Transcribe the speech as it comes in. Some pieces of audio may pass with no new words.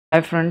Hi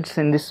friends,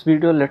 in this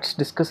video let's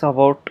discuss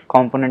about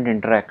component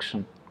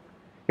interaction.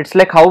 It's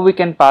like how we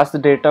can pass the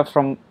data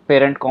from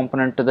parent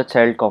component to the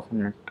child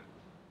component.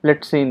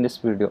 Let's see in this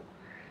video.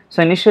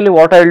 So initially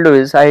what I'll do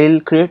is I'll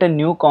create a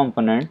new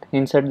component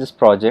inside this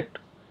project,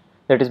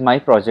 that is my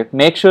project.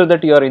 Make sure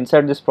that you are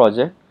inside this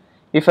project.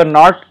 If you're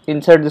not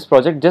inside this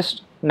project,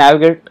 just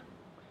navigate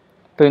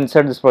to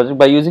inside this project.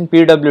 By using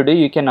PWD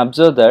you can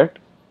observe that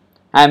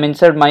I am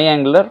inside my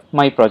Angular,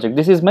 my project.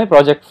 This is my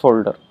project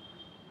folder.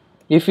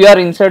 If you are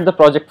inside the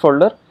project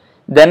folder,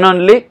 then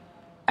only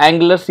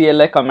Angular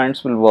CLI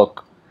commands will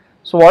work.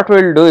 So what we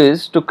will do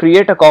is, to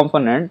create a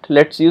component,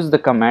 let's use the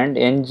command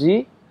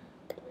ng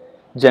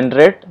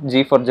generate,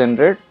 G for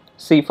generate,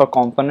 C for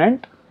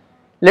component.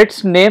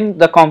 Let's name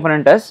the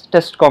component as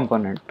test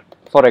component,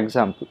 for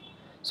example.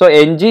 So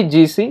ng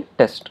gc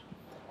test.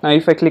 Now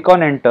if I click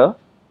on enter,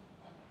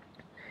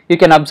 you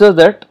can observe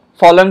that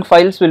following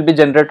files will be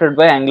generated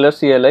by Angular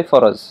CLI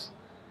for us.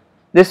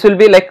 This will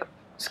be like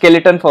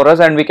skeleton for us,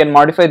 and we can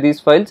modify these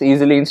files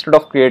easily instead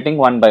of creating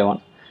one by one.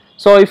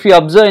 So if you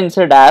observe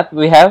inside app,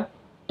 we have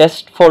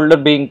test folder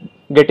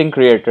getting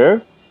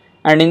created,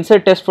 and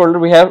inside test folder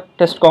we have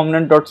test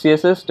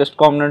component.css, test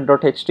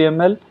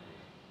component.html,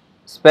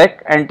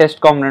 spec, and test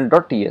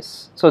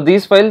component.ts. So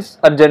these files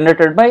are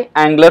generated by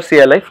Angular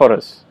CLI for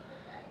us.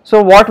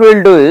 So what we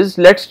will do is,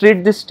 let's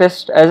treat this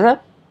test as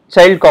a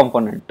child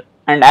component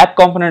and app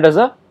component as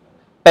a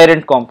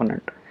parent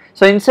component.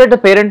 So inside the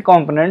parent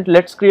component,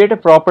 let's create a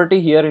property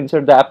here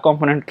inside the app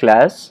component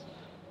class.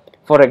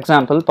 For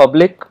example,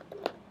 public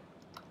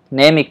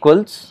name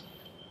equals,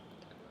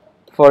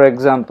 for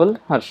example,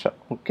 Harsha.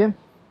 Okay,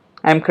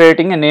 I am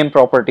creating a name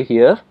property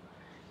here.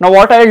 Now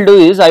what I will do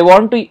is, I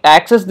want to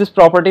access this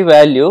property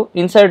value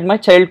inside my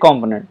child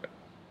component.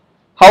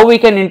 How we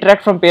can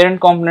interact from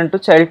parent component to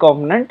child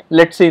component,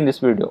 let's see in this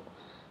video.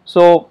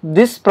 So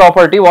this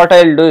property, what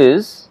I will do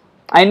is,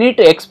 I need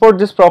to export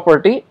this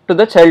property to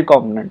the child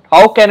component.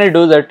 How can I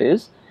do that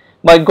is,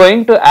 by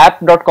going to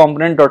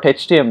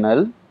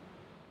app.component.html.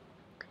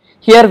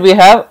 Here we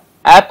have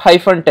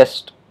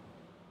app-test.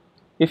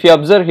 If you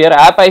observe here,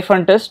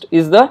 app-test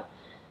is the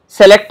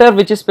selector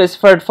which is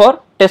specified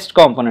for test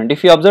component.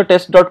 If you observe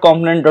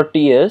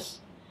test.component.ts,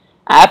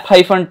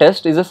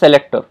 app-test is a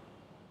selector.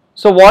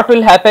 So what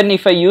will happen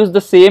if I use the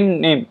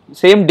same name,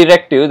 same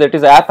directive, that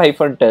is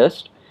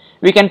app-test,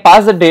 we can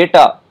pass the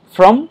data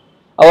from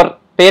our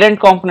parent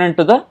component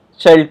to the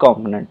child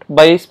component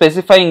by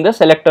specifying the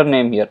selector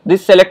name here.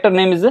 This selector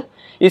name is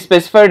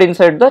specified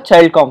inside the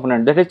child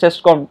component, that is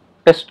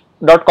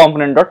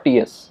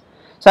test.component.ts.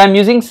 So I am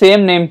using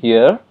same name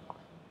here,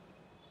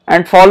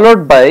 and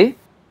followed by,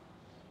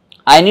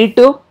 I need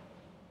to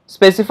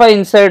specify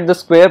inside the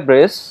square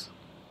brace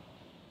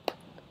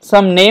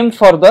some name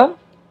for the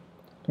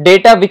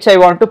data which I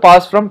want to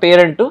pass from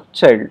parent to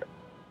child.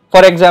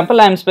 For example,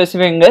 I am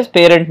specifying as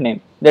parent name,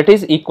 that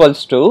is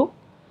equals to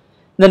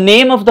the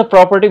name of the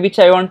property which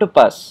I want to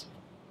pass.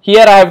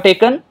 Here I have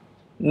taken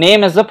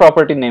name as the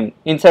property name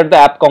inside the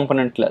app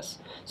component class.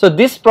 So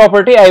this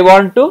property I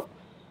want to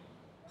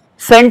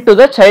send to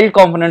the child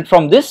component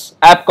from this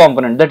app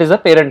component, that is a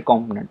parent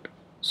component.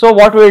 So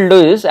what we will do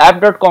is,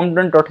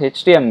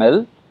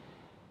 app.component.html,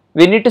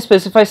 we need to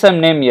specify some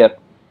name here.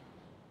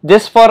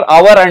 This, for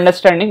our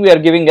understanding, we are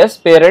giving as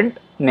parent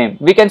name.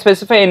 We can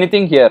specify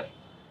anything here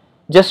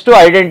just to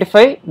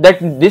identify that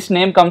this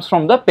name comes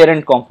from the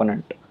parent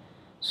component.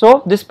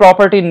 So this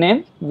property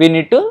name we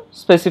need to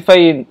specify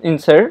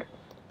inside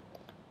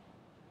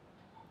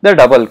the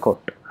double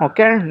quote.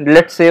 Okay,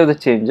 let's save the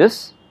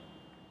changes.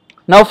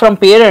 Now from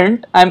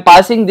parent I am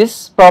passing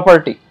this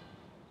property.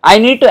 I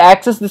need to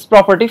access this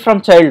property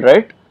from child,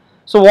 right?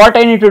 So what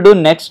I need to do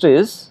next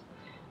is,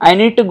 I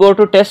need to go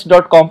to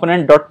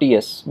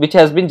test.component.ts, which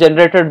has been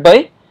generated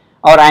by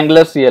our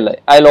Angular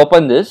CLI. I'll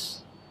open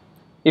this.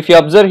 If you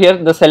observe here,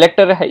 the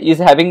selector is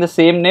having the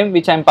same name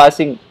which I am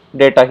passing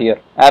data here,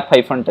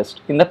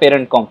 app-test in the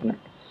parent component.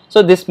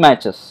 So this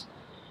matches.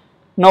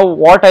 Now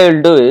what I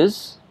will do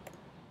is,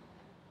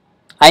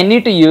 I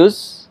need to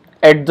use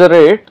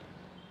 @input,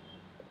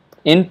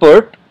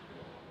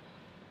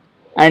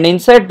 and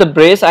inside the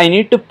brace I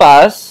need to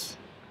pass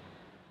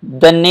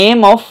the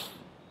name of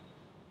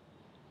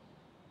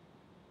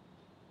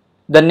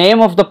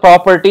the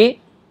property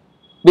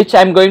which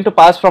I am going to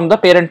pass from the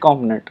parent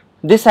component.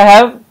 This I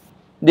have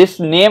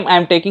this name, I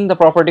am taking the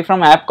property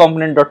from app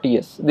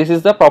component.ts. This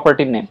is the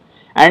property name,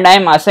 and I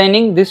am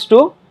assigning this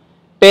to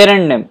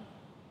parent name.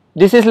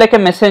 This is like a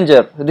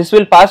messenger. This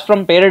will pass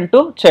from parent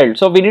to child.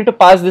 So we need to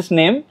pass this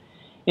name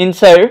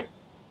inside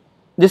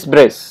this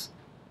brace.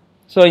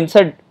 So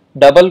inside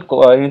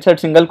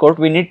single quote,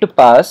 we need to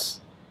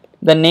pass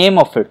the name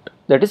of it,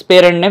 that is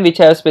parent name, which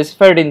I have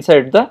specified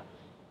inside the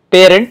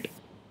parent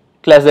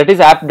class, that is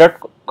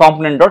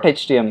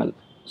app.component.html.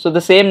 So the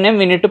same name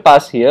we need to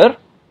pass here,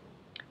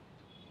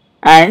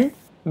 and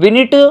we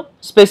need to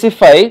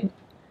specify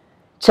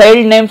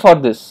child name for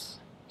this.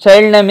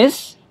 Child name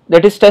is,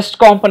 that is test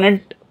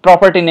component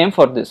property name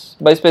for this,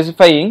 by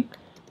specifying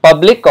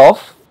public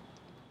of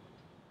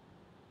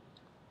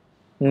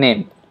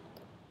name.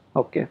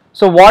 Okay,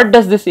 so what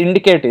does this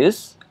indicate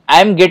is I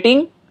am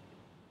getting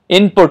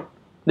input,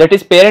 that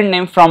is parent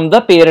name, from the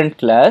parent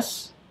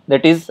class,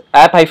 that is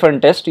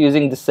app-test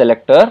using this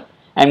selector.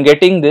 I am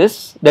getting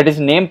this, that is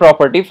name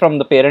property, from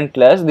the parent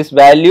class. This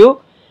value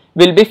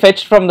will be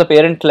fetched from the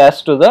parent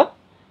class to the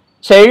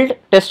child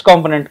test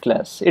component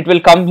class. It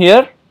will come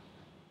here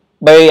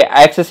by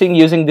accessing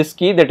using this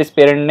key, that is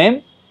parent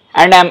name,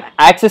 and I am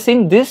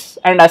accessing this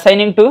and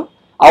assigning to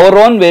our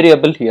own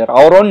variable here,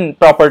 our own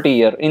property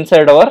here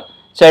inside our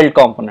child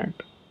component.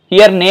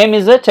 Here name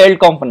is a child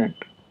component.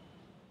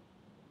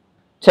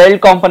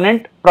 Child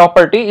component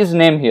property is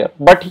name here,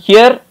 but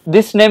here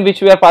this name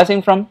which we are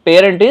passing from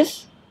parent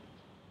is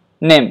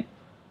name.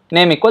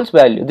 Name equals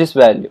value, this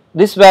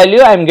value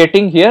I am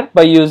getting here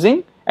by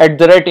using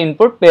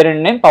 @input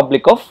parent name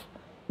public of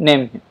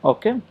name.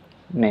 Okay,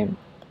 name.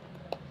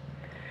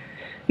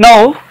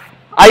 Now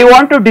I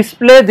want to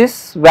display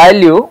this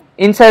value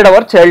inside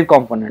our child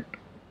component.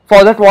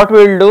 For that, what we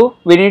will do,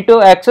 we need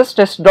to access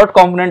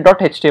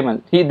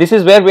test.component.html. This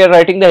is where we are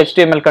writing the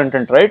HTML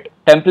content, right?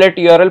 Template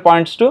URL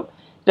points to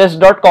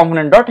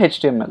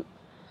test.component.html.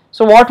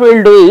 So what we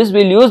will do is,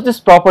 we will use this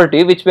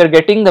property which we are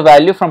getting the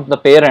value from the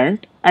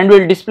parent, and we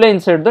will display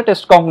inside the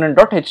test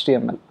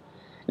component.html.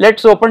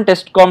 Let's open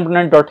test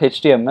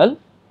component.html.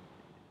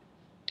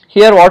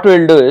 Here what we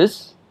will do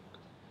is,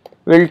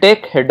 we will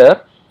take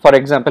header, for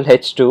example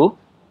h2,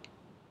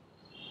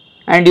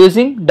 and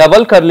using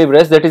double curly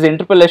brace, that is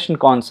interpolation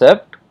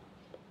concept,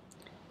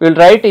 we will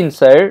write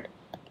inside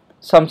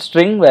some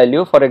string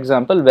value, for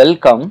example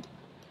welcome,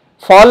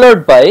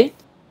 followed by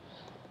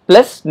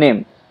plus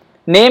name.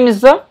 Name is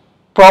the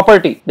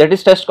property, that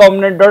is test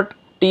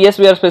component.ts,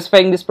 we are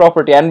specifying this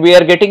property, and we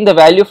are getting the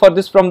value for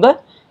this from the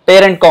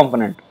parent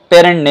component,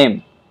 parent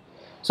name.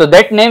 So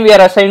that name we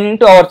are assigning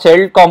to our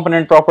child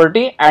component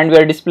property, and we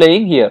are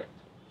displaying here.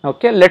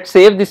 Okay, let's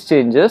save these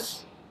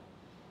changes.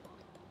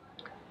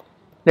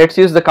 Let's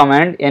use the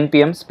command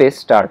npm space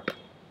start.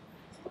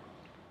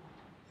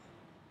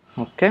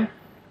 Okay,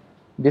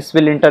 this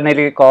will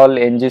internally call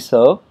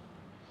ngserve.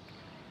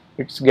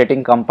 It's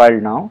getting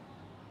compiled now.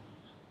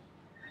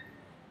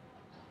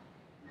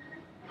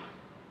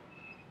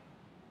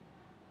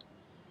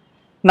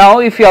 Now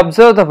if you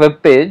observe the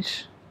web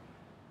page,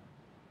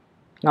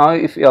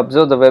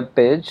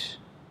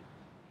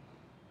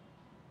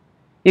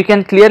 you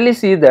can clearly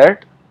see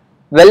that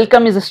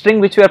welcome is a string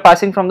which we are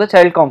passing from the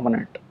child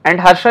component, and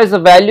Harsha is the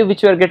value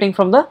which we are getting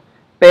from the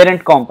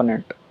parent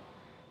component.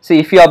 See,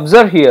 if you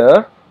observe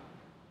here,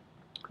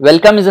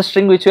 welcome is a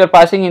string which we are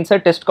passing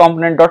inside test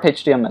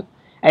component.html,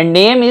 and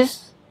name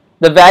is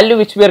the value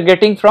which we are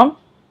getting from,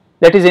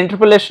 that is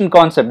interpolation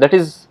concept, that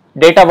is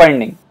data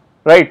binding,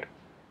 right?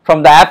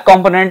 From the app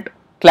component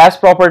class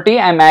property,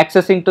 I am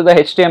accessing to the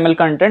HTML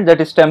content,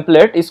 that is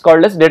template, is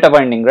called as data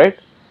binding, right?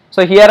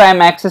 So here I am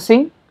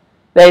accessing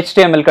the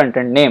HTML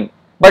content name,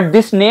 but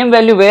this name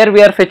value where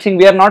we are fetching,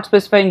 we are not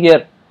specifying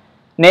here.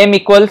 Name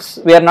equals,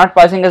 we are not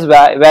passing as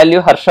value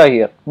Harsha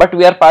here, but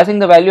we are passing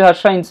the value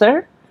Harsha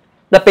inside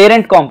the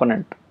parent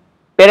component.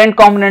 Parent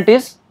component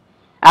is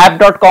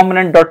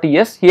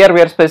app.component.ts. Here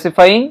we are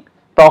specifying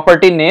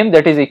property name,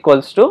 that is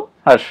equals to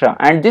Harsha,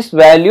 and this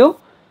value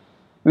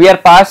we are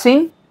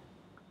passing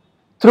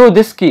through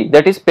this key,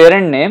 that is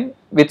parent name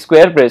with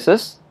square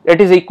braces, that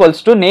is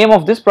equals to name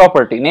of this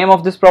property. Name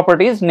of this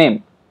property is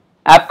name,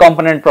 app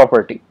component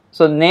property.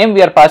 So name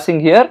we are passing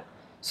here,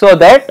 so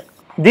that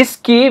this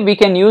key we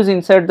can use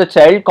inside the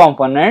child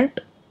component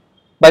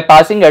by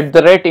passing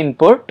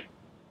 @input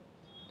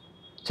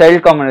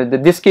child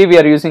component. This key we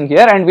are using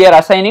here, and we are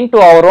assigning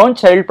to our own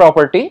child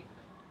property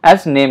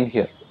as name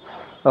here.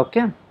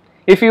 Okay,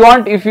 if you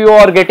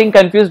are getting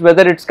confused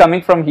whether it's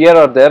coming from here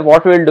or there,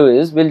 what we'll do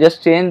is, we'll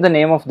just change the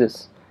name of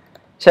this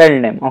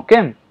child name.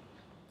 Okay,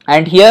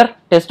 and here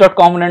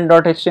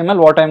test.component.html,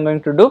 what I'm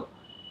going to do,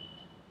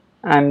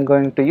 I'm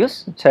going to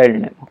use child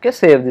name. Okay,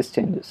 save these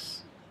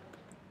changes.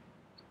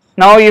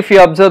 Now if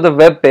you observe the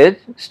web page,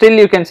 still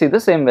you can see the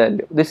same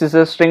value. This is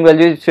a string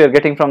value which we are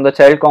getting from the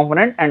child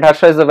component, and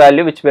Harsha is the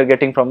value which we are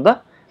getting from the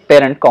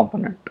parent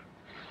component.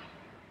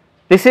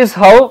 This is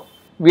how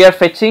we are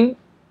fetching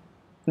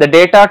the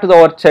data to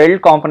our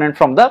child component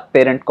from the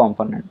parent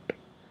component.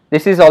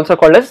 This is also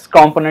called as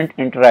component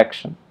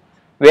interaction,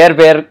 where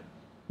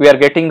we are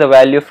getting the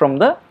value from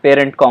the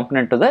parent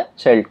component to the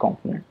child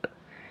component.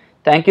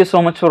 Thank you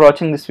so much for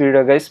watching this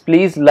video, guys.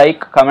 Please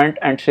like, comment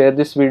and share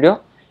this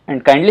video,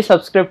 and kindly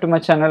subscribe to my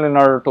channel in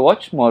order to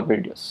watch more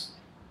videos.